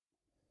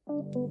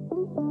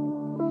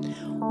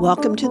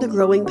Welcome to the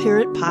Growing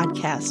Parent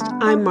Podcast.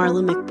 I'm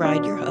Marla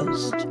McBride, your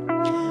host.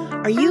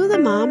 Are you the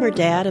mom or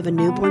dad of a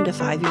newborn to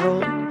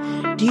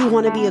 5-year-old? Do you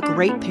want to be a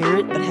great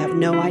parent but have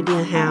no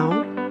idea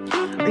how?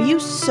 Are you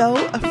so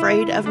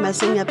afraid of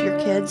messing up your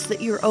kids that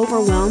you're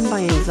overwhelmed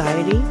by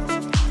anxiety?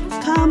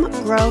 Come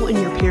grow in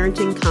your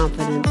parenting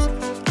confidence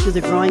through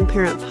the Growing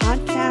Parent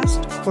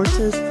Podcast,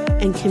 courses,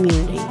 and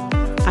community.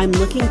 I'm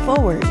looking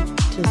forward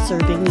to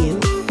serving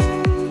you.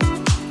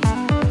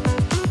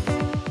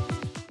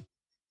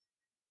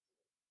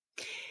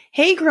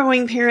 Hey,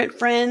 growing parent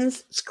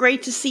friends. It's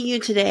great to see you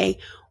today.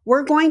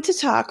 We're going to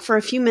talk for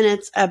a few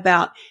minutes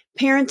about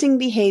parenting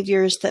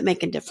behaviors that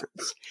make a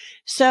difference.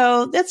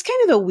 So that's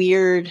kind of a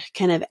weird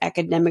kind of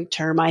academic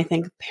term, I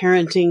think,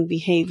 parenting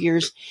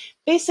behaviors.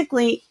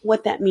 Basically,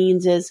 what that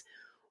means is,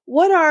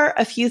 what are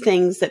a few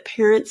things that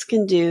parents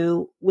can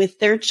do with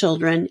their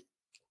children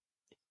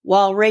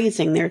while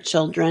raising their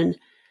children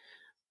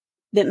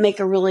that make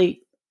a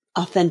really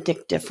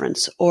authentic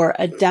difference, or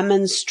a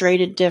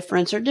demonstrated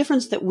difference, or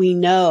difference that we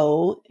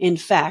know, in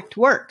fact,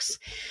 works.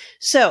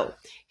 So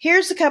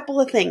here's a couple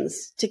of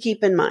things to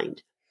keep in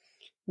mind.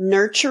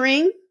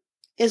 Nurturing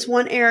is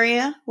one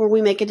area where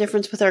we make a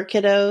difference with our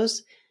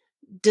kiddos.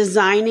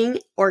 Designing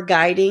or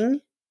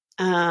guiding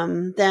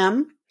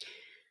them,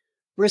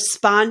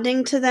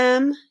 responding to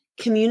them,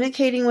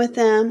 communicating with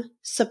them,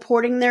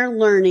 supporting their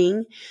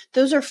learning.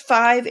 Those are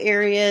 5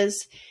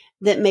 areas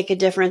that make a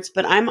difference,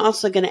 but I'm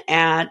also going to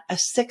add a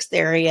 6th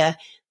area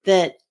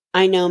that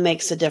I know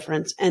makes a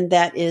difference, and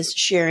that is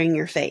sharing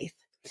your faith.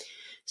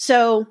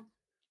 So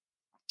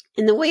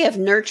in the way of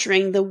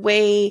nurturing, the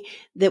way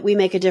that we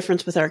make a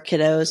difference with our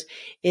kiddos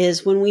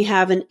is when we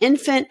have an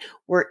infant,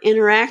 we're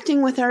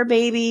interacting with our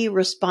baby,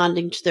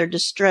 responding to their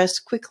distress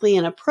quickly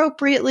and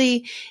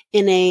appropriately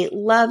in a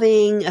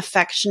loving,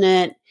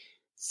 affectionate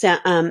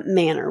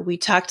manner. We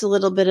talked a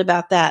little bit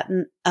about that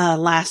in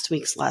last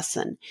week's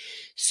lesson.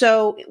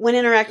 So when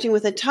interacting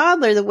with a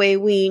toddler, the way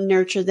we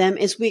nurture them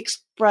is we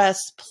express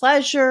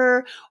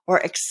pleasure or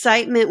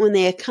excitement when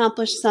they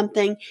accomplish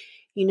something.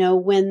 You know,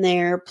 when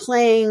they're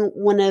playing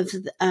with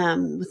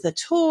a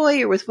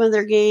toy or with one of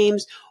their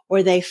games,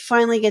 or they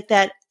finally get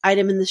that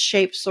item in the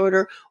shape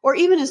sorter, or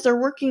even as they're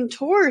working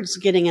towards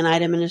getting an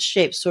item in a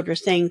shape sorter,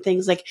 saying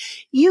things like,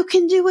 "You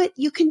can do it,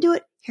 you can do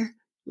it. Here,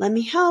 let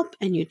me help."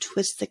 And you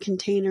twist the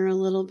container a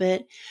little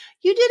bit.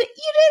 "You did it,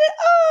 you did it.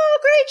 Oh,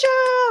 great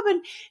job."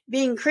 And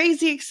being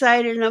crazy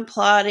excited and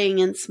applauding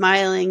and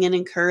smiling and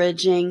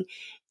encouraging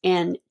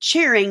and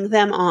cheering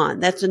them on.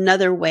 That's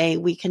another way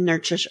we can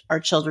nurture our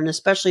children,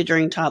 especially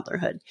during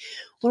toddlerhood.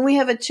 When we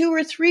have a 2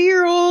 or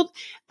 3-year-old,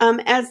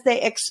 as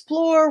they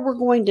explore, we're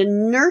going to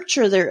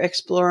nurture their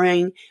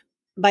exploring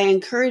by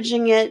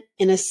encouraging it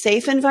in a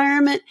safe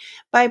environment,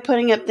 by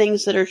putting up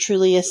things that are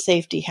truly a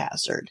safety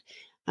hazard,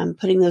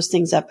 putting those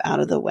things up out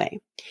of the way.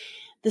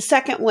 The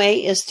second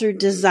way is through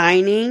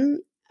designing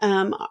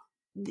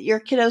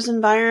your kiddo's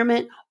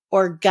environment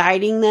or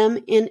guiding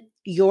them in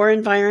your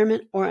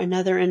environment or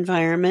another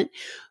environment.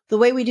 The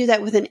way we do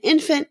that with an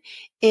infant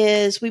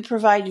is we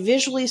provide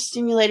visually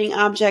stimulating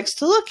objects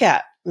to look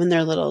at when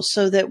they're little,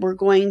 so that we're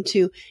going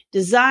to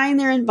design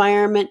their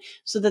environment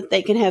so that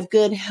they can have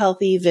good,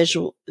 healthy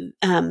vision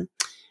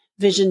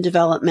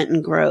development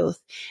and growth.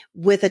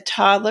 With a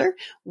toddler,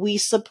 we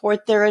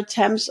support their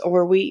attempts,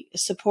 or we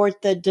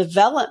support the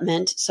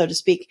development, so to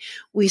speak.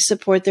 We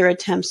support their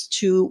attempts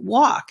to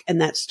walk, and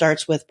that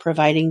starts with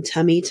providing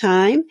tummy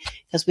time,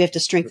 because we have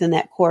to strengthen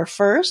that core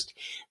first.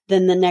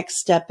 Then the next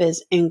step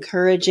is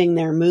encouraging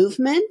their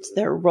movement,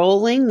 their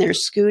rolling, their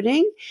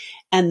scooting.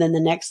 And then the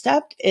next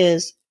step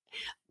is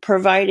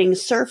providing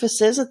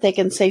surfaces that they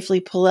can safely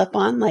pull up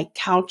on, like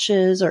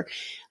couches, or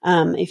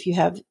if you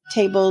have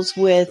tables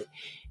with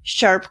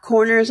sharp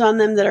corners on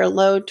them that are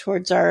low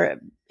towards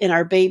in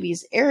our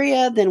baby's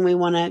area, then we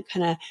want to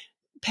kind of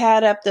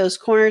pad up those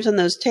corners on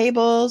those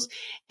tables,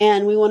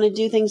 and we want to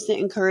do things to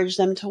encourage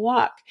them to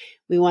walk.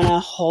 We want to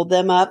hold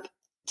them up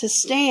to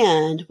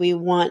stand. We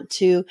want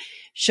to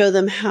show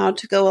them how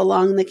to go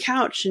along the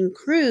couch and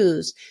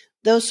cruise,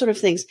 those sort of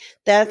things.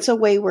 That's a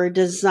way we're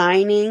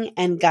designing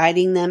and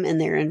guiding them in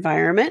their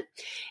environment.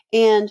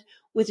 And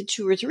with a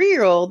 2 or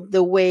 3-year-old,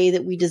 the way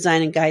that we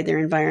design and guide their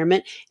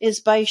environment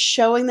is by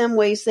showing them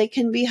ways they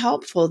can be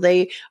helpful.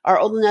 They are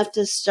old enough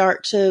to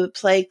start to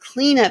play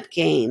cleanup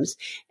games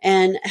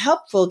and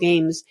helpful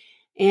games,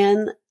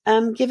 and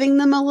giving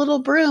them a little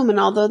broom. And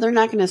although they're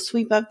not going to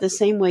sweep up the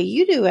same way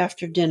you do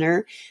after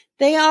dinner,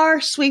 they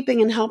are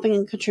sweeping and helping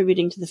and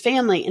contributing to the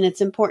family. And it's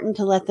important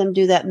to let them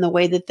do that in the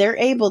way that they're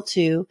able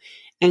to,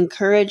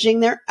 encouraging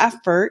their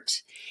effort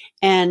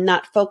and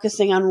not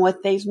focusing on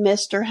what they've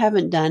missed or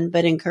haven't done,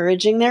 but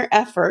encouraging their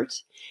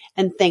effort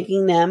and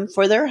thanking them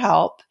for their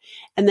help,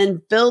 and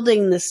then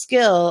building the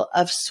skill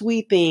of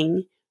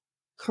sweeping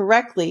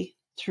correctly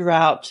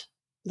throughout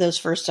those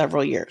first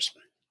several years.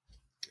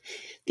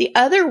 The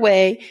other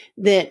way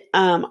that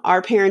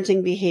our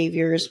parenting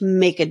behaviors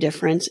make a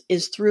difference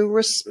is through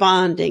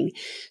responding.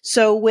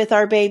 So with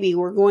our baby,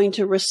 we're going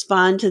to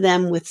respond to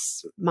them with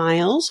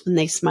smiles. When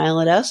they smile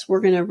at us,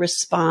 we're going to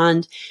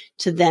respond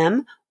to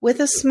them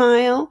with a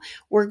smile.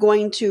 We're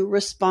going to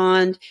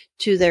respond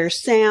to their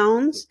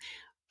sounds.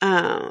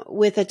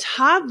 With a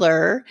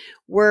toddler,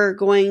 we're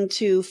going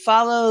to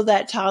follow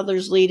that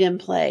toddler's lead and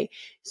play.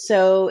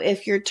 So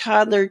if your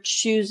toddler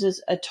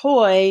chooses a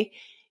toy,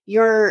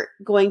 you're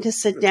going to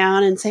sit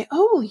down and say,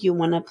 "Oh, you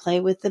want to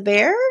play with the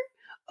bear?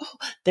 Oh,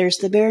 there's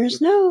the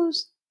bear's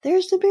nose.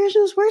 There's the bear's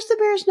nose. Where's the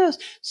bear's nose?"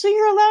 So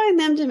you're allowing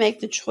them to make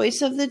the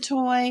choice of the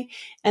toy,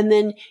 and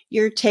then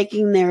you're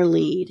taking their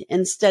lead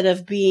instead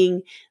of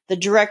being the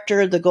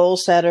director, the goal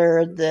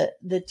setter,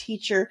 the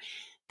teacher.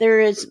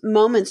 There is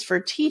moments for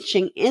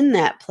teaching in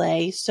that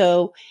play.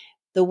 So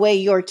the way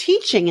you're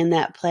teaching in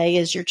that play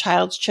is your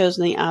child's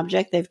chosen the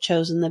object. They've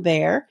chosen the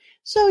bear.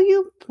 So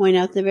you point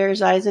out the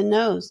bear's eyes and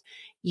nose.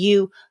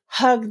 You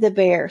hug the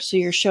bear. So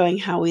you're showing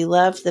how we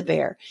love the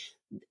bear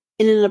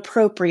in an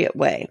appropriate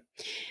way.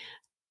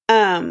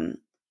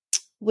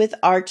 With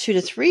our 2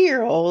 to 3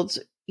 year olds,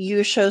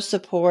 you show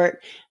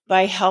support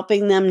by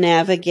helping them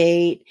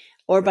navigate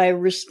or by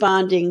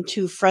responding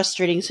to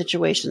frustrating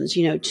situations.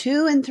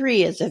 2 and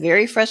 3 is a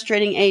very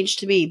frustrating age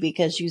to be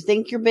because you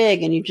think you're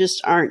big and you just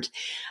aren't.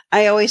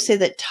 I always say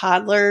that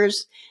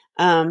toddlers,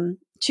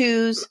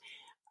 2s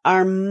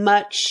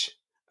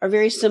are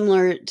very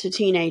similar to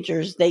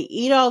teenagers. They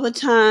eat all the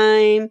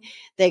time,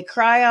 they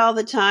cry all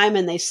the time,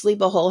 and they sleep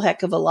a whole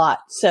heck of a lot.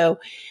 So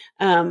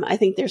I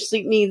think their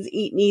sleep needs,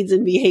 eat needs,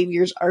 and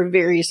behaviors are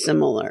very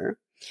similar.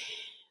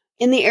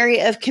 In the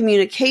area of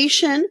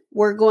communication,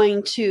 we're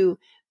going to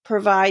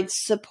provide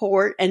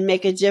support and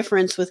make a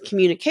difference with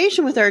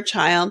communication with our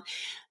child,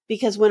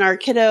 because when our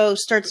kiddo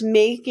starts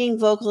making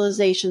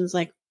vocalizations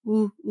like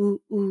ooh,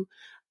 ooh, ooh,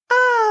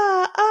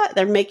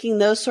 they're making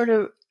those sort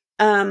of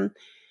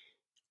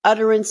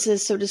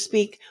utterances, so to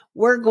speak,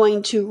 we're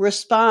going to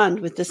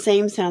respond with the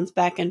same sounds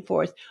back and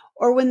forth.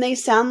 Or when they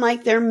sound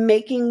like they're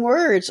making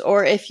words,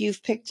 or if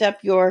you've picked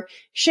up your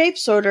shape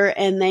sorter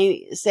and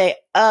they say,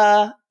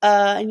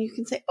 and you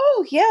can say,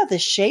 "Oh yeah, the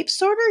shape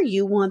sorter,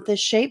 you want the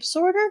shape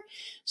sorter?"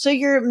 So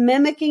you're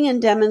mimicking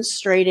and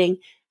demonstrating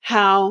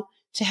how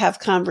to have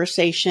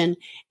conversation,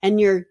 and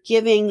you're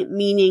giving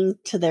meaning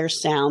to their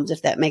sounds,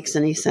 if that makes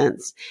any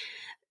sense.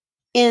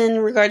 In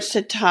regards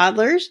to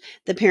toddlers,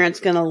 the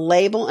parent's going to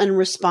label and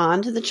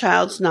respond to the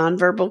child's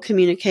nonverbal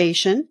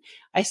communication.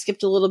 I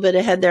skipped a little bit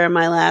ahead there in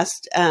my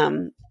last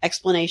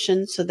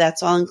explanation, so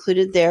that's all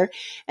included there.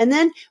 And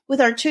then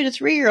with our 2 to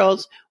 3 year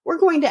olds, we're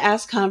going to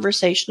ask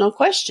conversational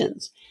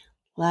questions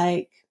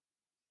like,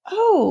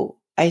 "Oh,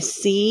 I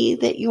see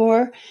that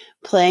you're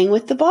playing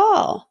with the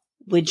ball.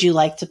 Would you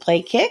like to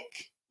play kick?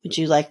 Would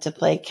you like to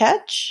play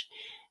catch?"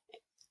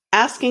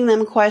 Asking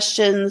them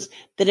questions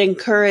that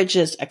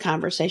encourages a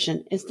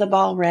conversation. "Is the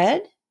ball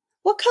red?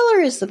 What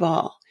color is the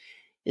ball?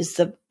 Is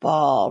the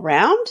ball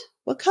round?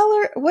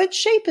 What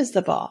shape is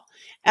the ball?"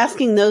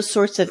 Asking those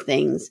sorts of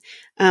things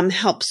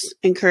helps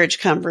encourage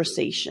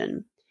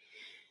conversation.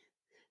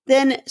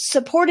 Then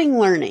supporting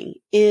learning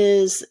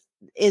is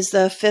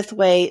the fifth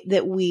way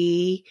that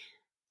we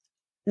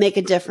make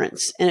a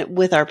difference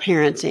with our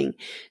parenting.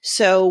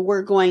 So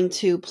we're going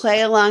to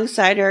play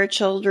alongside our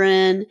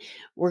children.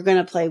 We're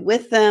going to play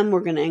with them.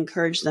 We're going to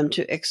encourage them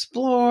to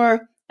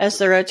explore. As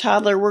they're a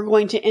toddler, we're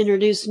going to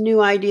introduce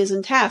new ideas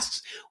and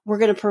tasks. We're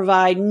going to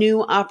provide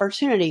new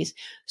opportunities.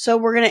 So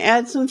we're going to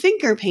add some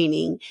finger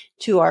painting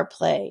to our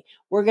play.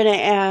 We're going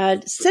to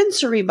add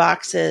sensory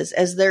boxes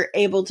as they're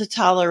able to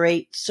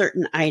tolerate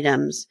certain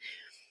items.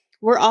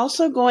 We're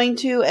also going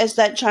to, as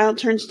that child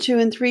turns 2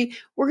 and 3,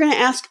 we're going to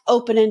ask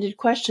open-ended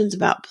questions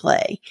about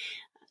play.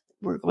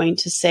 We're going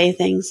to say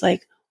things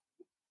like,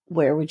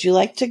 where would you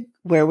like to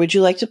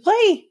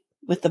play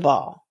with the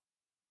ball?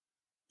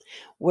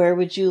 Where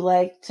would you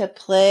like to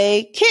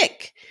play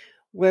kick?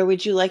 Where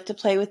would you like to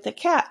play with the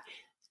cat?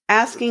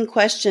 Asking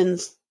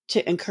questions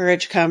to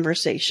encourage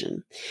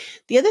conversation.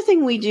 The other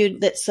thing we do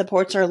that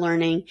supports our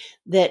learning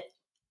that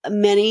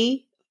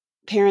many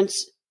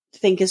parents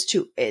think it's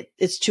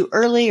too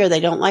early, or they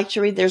don't like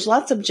to read. There's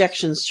lots of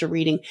objections to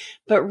reading,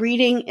 but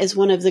reading is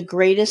one of the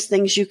greatest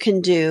things you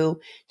can do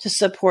to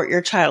support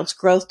your child's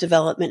growth,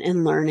 development,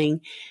 and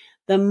learning.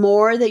 The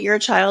more that your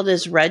child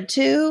is read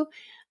to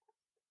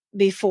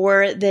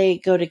before they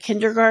go to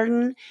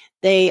kindergarten,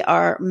 they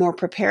are more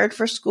prepared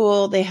for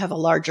school. They have a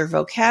larger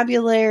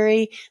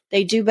vocabulary.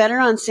 They do better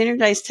on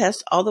standardized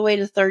tests all the way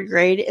to 3rd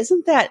grade.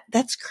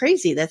 That's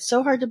crazy. That's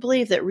so hard to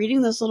believe that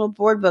reading those little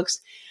board books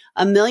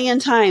a million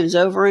times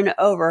over and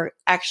over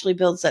actually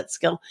builds that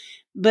skill,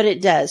 but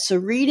it does. So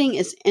reading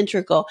is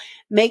integral.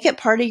 Make it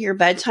part of your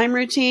bedtime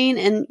routine,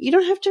 and you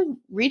don't have to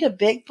read a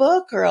big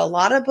book or a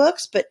lot of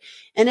books,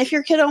 and if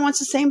your kiddo wants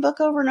the same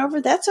book over and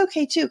over, that's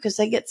okay too, because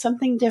they get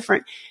something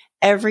different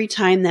every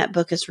time that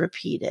book is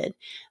repeated.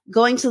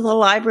 Going to the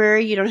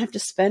library, you don't have to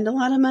spend a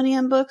lot of money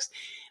on books,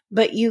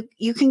 But you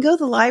can go to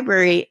the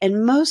library,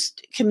 and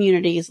most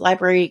communities,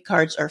 library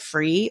cards are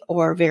free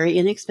or very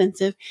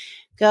inexpensive.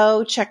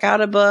 Go check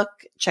out a book,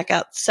 check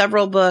out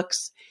several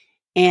books,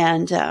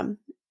 and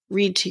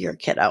read to your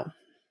kiddo.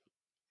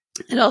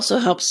 It also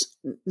helps.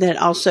 That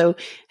also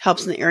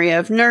helps in the area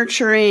of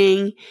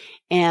nurturing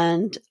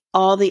and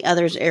all the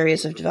other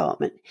areas of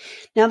development.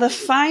 Now, the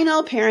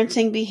final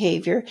parenting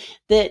behavior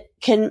that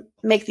can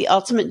make the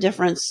ultimate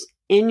difference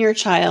in your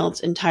child's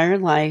entire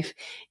life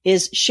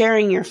is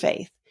sharing your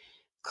faith.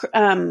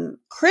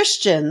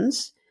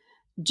 Christians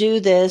do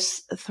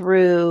this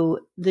through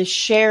the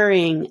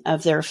sharing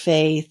of their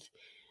faith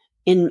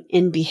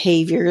in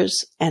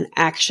behaviors and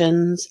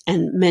actions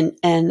and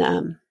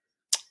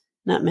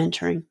not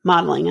mentoring,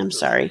 modeling. I'm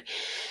sorry.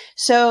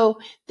 So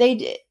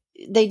they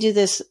do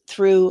this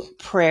through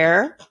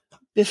prayer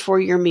before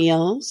your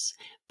meals,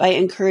 by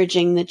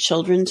encouraging the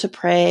children to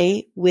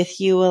pray with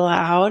you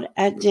aloud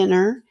at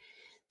dinner.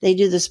 They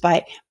do this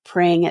by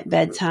praying at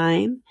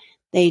bedtime.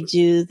 They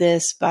do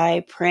this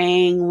by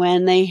praying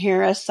when they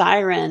hear a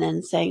siren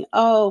and saying,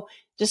 oh,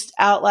 just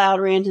out loud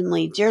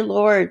randomly, dear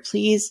Lord,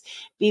 please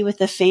be with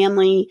the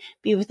family,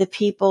 be with the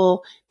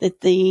people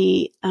that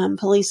the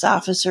police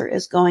officer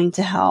is going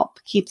to help.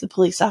 Keep the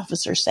police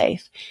officer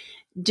safe.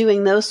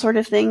 Doing those sort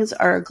of things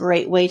are a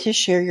great way to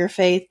share your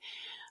faith.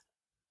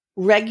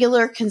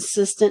 Regular,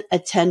 consistent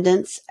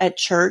attendance at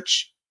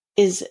church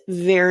is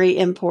very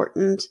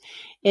important.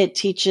 It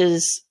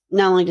teaches,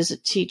 not only does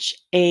it teach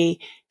a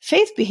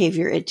faith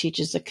behavior, it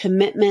teaches a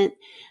commitment.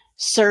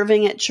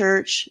 Serving at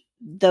church,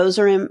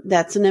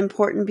 that's an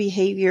important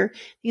behavior.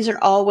 These are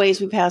all ways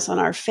we pass on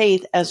our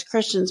faith as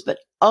Christians, but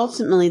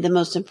ultimately the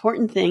most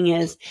important thing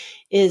is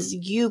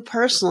you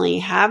personally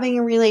having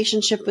a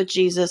relationship with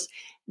Jesus,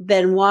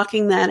 then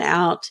walking that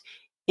out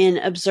in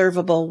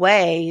observable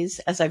ways,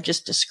 as I've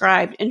just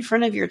described, in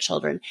front of your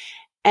children,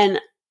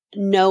 and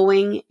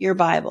knowing your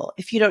Bible.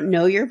 If you don't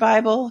know your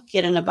Bible,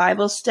 get in a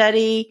Bible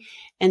study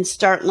and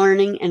start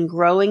learning and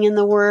growing in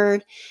the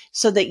Word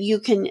so that you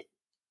can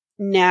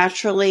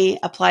naturally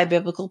apply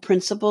biblical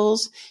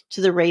principles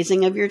to the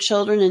raising of your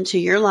children and to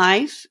your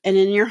life and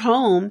in your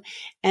home,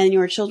 and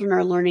your children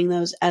are learning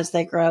those as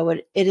they grow.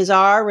 It is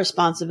our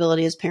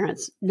responsibility as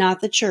parents, not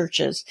the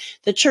church's.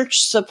 The church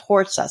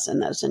supports us in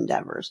those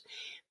endeavors,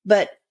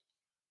 but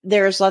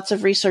there's lots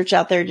of research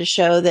out there to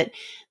show that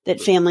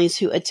families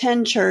who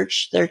attend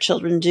church, their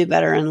children do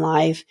better in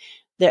life,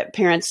 that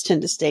parents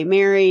tend to stay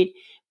married,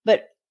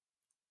 but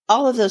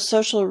all of those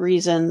social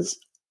reasons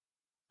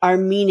are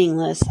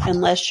meaningless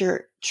unless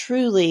you're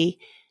truly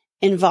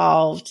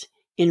involved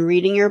in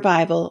reading your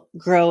Bible,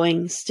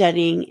 growing,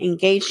 studying,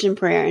 engaged in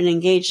prayer, and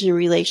engaged in a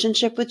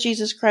relationship with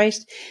Jesus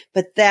Christ.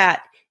 But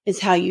that is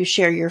how you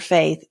share your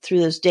faith, through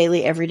those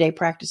daily, everyday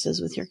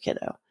practices with your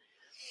kiddo.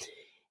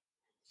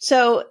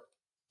 So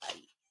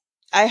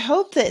I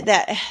hope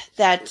that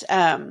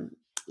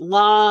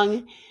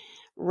long,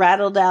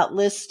 rattled out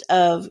list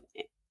of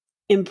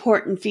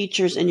important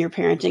features in your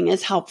parenting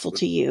is helpful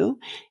to you.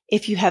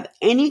 If you have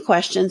any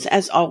questions,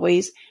 as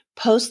always,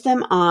 post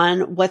them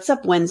on What's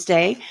Up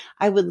Wednesday.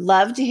 I would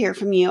love to hear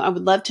from you. I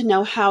would love to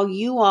know how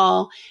you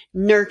all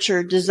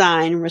nurture,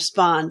 design,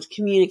 respond,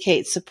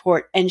 communicate,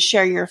 support, and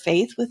share your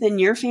faith within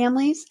your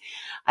families.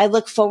 I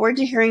look forward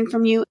to hearing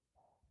from you.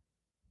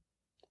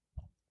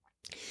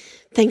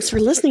 Thanks for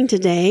listening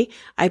today.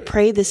 I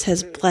pray this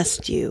has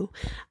blessed you.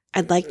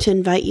 I'd like to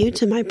invite you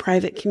to my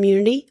private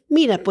community,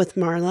 Meet Up with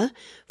Marla.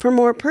 For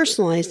more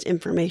personalized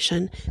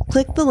information,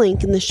 click the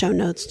link in the show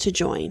notes to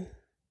join.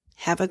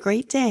 Have a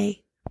great day.